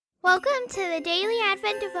Welcome to the Daily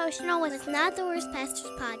Advent Devotional with Not the Worst Pastors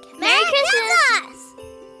Podcast. Merry Christmas!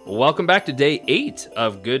 Welcome back to day 8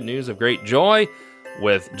 of Good News of Great Joy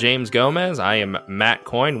with James Gomez. I am Matt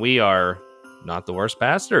Coyne. We are Not the Worst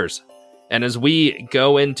Pastors. And as we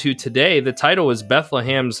go into today, the title is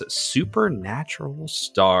Bethlehem's Supernatural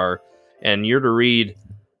Star. And you're to read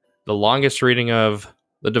the longest reading of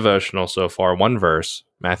the devotional so far, one verse,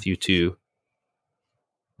 Matthew 2,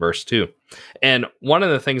 verse 2. And one of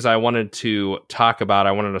the things I wanted to talk about,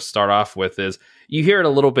 I wanted to start off with is, you hear it a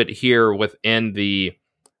little bit here within the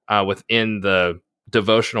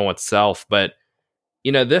devotional itself, but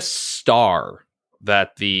you know, this star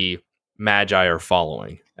that the Magi are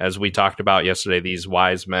following, as we talked about yesterday, these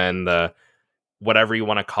wise men, the whatever you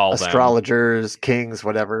want to call them, astrologers, kings,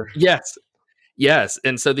 whatever. Yes.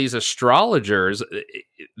 And so these astrologers,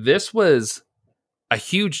 this was a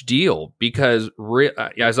huge deal because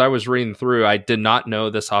as I was reading through, I did not know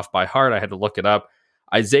this off by heart. I had to look it up.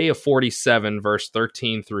 Isaiah 47, verse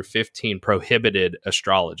 13 through 15 prohibited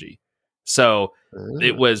astrology. So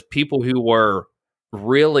it was people who were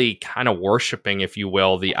really kind of worshiping, if you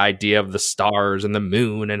will, the idea of the stars and the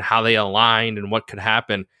moon and how they aligned and what could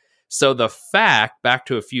happen. So the fact, back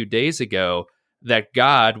to a few days ago, that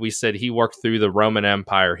God, we said he worked through the Roman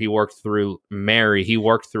Empire, he worked through Mary, he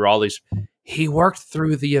worked through all these, he worked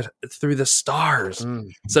through the stars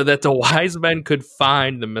so that the wise men could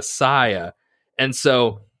find the Messiah. And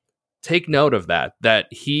so take note of that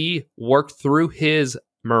he worked through his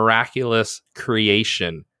miraculous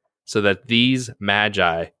creation so that these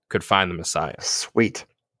Magi could find the Messiah. Sweet.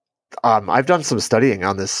 I've done some studying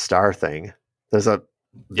on this star thing. There's a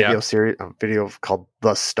video called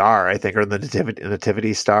The Star, I think, or the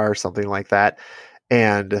Nativity Star or something like that.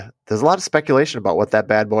 And there's a lot of speculation about what that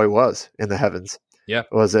bad boy was in the heavens. Yeah.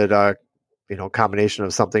 Was it a combination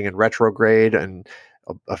of something in retrograde and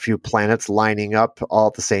a few planets lining up all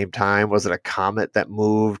at the same time? Was it a comet that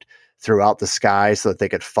moved throughout the sky so that they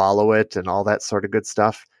could follow it and all that sort of good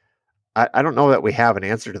stuff? I don't know that we have an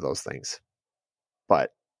answer to those things,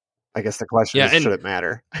 but I guess the question is, should it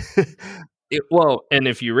matter? And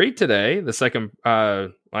if you read today, the second, I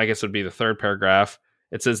guess it would be the third paragraph,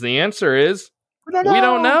 it says the answer is, we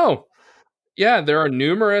don't know. Yeah, there are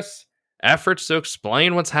numerous efforts to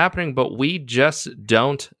explain what's happening, but we just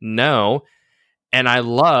don't know. And I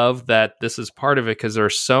love that this is part of it because there are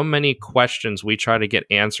so many questions we try to get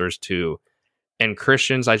answers to. And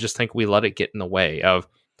Christians, I just think we let it get in the way of,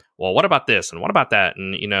 well, what about this? And what about that?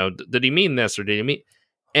 And, did he mean this or did he mean...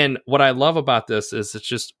 And what I love about this is it's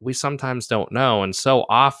just, we sometimes don't know. And so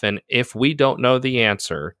often, if we don't know the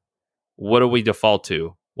answer, what do we default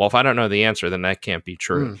to? Well, if I don't know the answer, then that can't be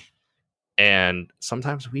true. And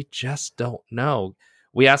sometimes we just don't know.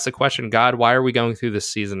 We ask the question, God, why are we going through this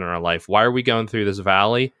season in our life? Why are we going through this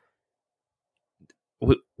valley?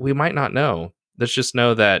 We might not know. Let's just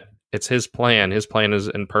know that it's his plan. His plan is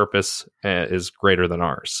and purpose is greater than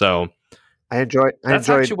ours. So that's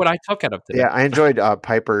actually what I took out of today. Yeah, I enjoyed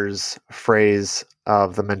Piper's phrase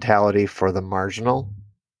of the mentality for the marginal.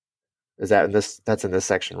 Is that in this? That's in this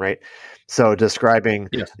section, right? So describing,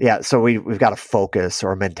 yes. Yeah. So we've got a focus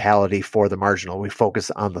or a mentality for the marginal. We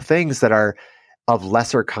focus on the things that are of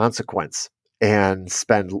lesser consequence and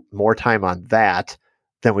spend more time on that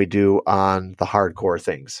than we do on the hardcore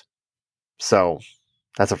things. So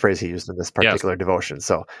that's a phrase he used in this particular devotion.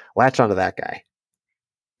 So latch onto that guy.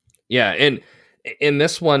 Yeah, and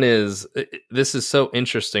this is so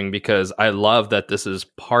interesting because I love that this is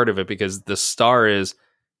part of it, because the star is,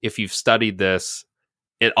 if you've studied this,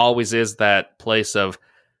 it always is that place of,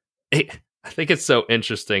 I think it's so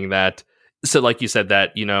interesting that, so like you said,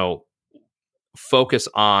 that, focus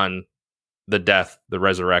on the death, the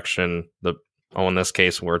resurrection, in this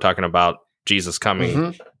case, we're talking about Jesus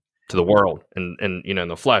coming to the world and in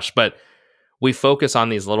the flesh, but we focus on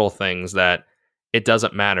these little things that it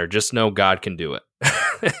doesn't matter. Just know God can do it.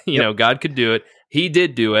 God could do it. He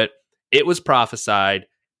did do it. It was prophesied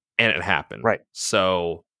and it happened. Right.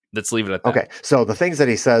 So let's leave it at that. Okay. So the things that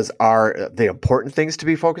he says are the important things to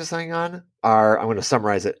be focusing on are, I'm going to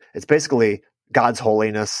summarize it. It's basically God's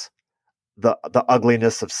holiness, the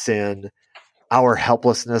ugliness of sin, our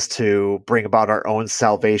helplessness to bring about our own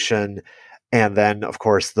salvation. And then, of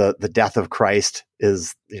course, the death of Christ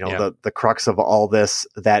is, the crux of all this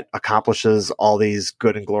that accomplishes all these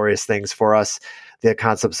good and glorious things for us. The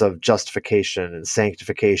concepts of justification and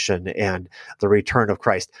sanctification and the return of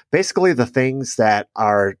Christ. Basically, the things that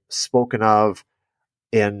are spoken of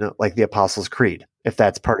in like the Apostles' Creed, if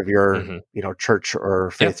that's part of your, church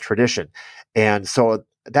or faith tradition. And so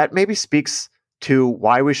that maybe speaks to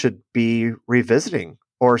why we should be revisiting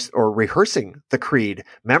or rehearsing the creed,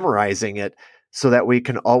 memorizing it, so that we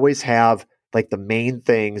can always have like the main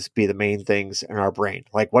things be the main things in our brain.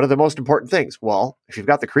 Like, what are the most important things? Well, if you've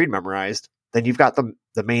got the creed memorized, then you've got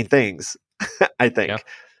the main things, I think. Yeah.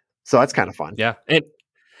 So that's kind of fun. Yeah.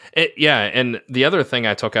 And the other thing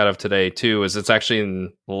I took out of today too is it's actually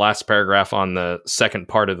in the last paragraph on the second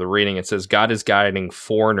part of the reading. It says, God is guiding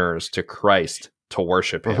foreigners to Christ to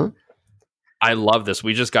worship him. Mhm. I love this.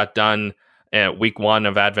 We just got done at week 1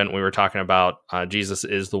 of Advent. We were talking about Jesus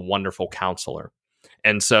is the wonderful counselor.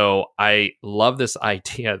 And so I love this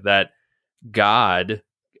idea that God,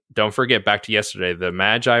 don't forget back to yesterday, the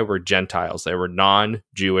Magi were Gentiles. They were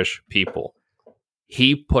non-Jewish people.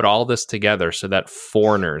 He put all this together so that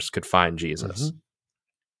foreigners could find Jesus. Mhm.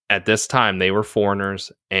 At this time, they were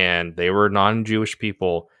foreigners and they were non-Jewish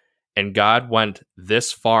people. And God went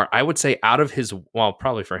this far, I would say out of his, well,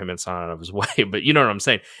 probably for him it's not out of his way, but you know what I'm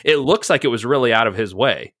saying? It looks like it was really out of his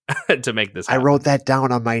way to make this I happen. wrote that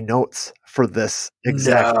down on my notes for this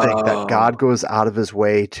exact thing, that No. God goes out of his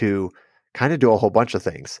way to kind of do a whole bunch of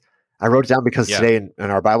things. I wrote it down because Yeah. today in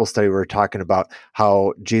our Bible study, we were talking about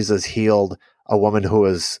how Jesus healed a woman who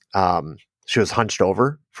was, she was hunched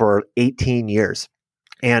over for 18 years.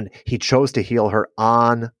 And he chose to heal her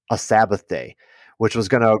on a Sabbath day, which was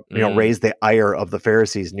going to raise the ire of the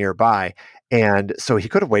Pharisees nearby. And so he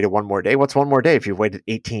could have waited one more day. What's one more day if you've waited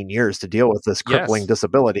 18 years to deal with this crippling Yes.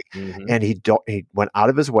 disability? Mhm. And he went out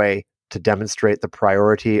of his way to demonstrate the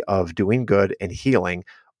priority of doing good and healing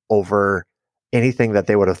over anything that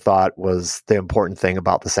they would have thought was the important thing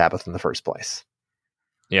about the Sabbath in the first place.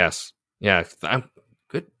 Yes. Yeah. I'm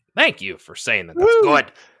good. Thank you for saying that. That's Woo!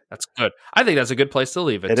 good. That's good. I think that's a good place to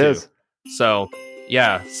leave it It too. is. So,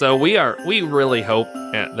 yeah. So we really hope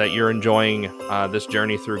that you're enjoying this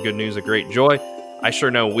journey through Good News of Great Joy. I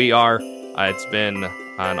sure know we are. It's been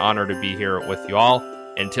an honor to be here with you all.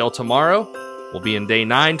 Until tomorrow, we'll be in day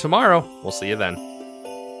 9 tomorrow. We'll see you then.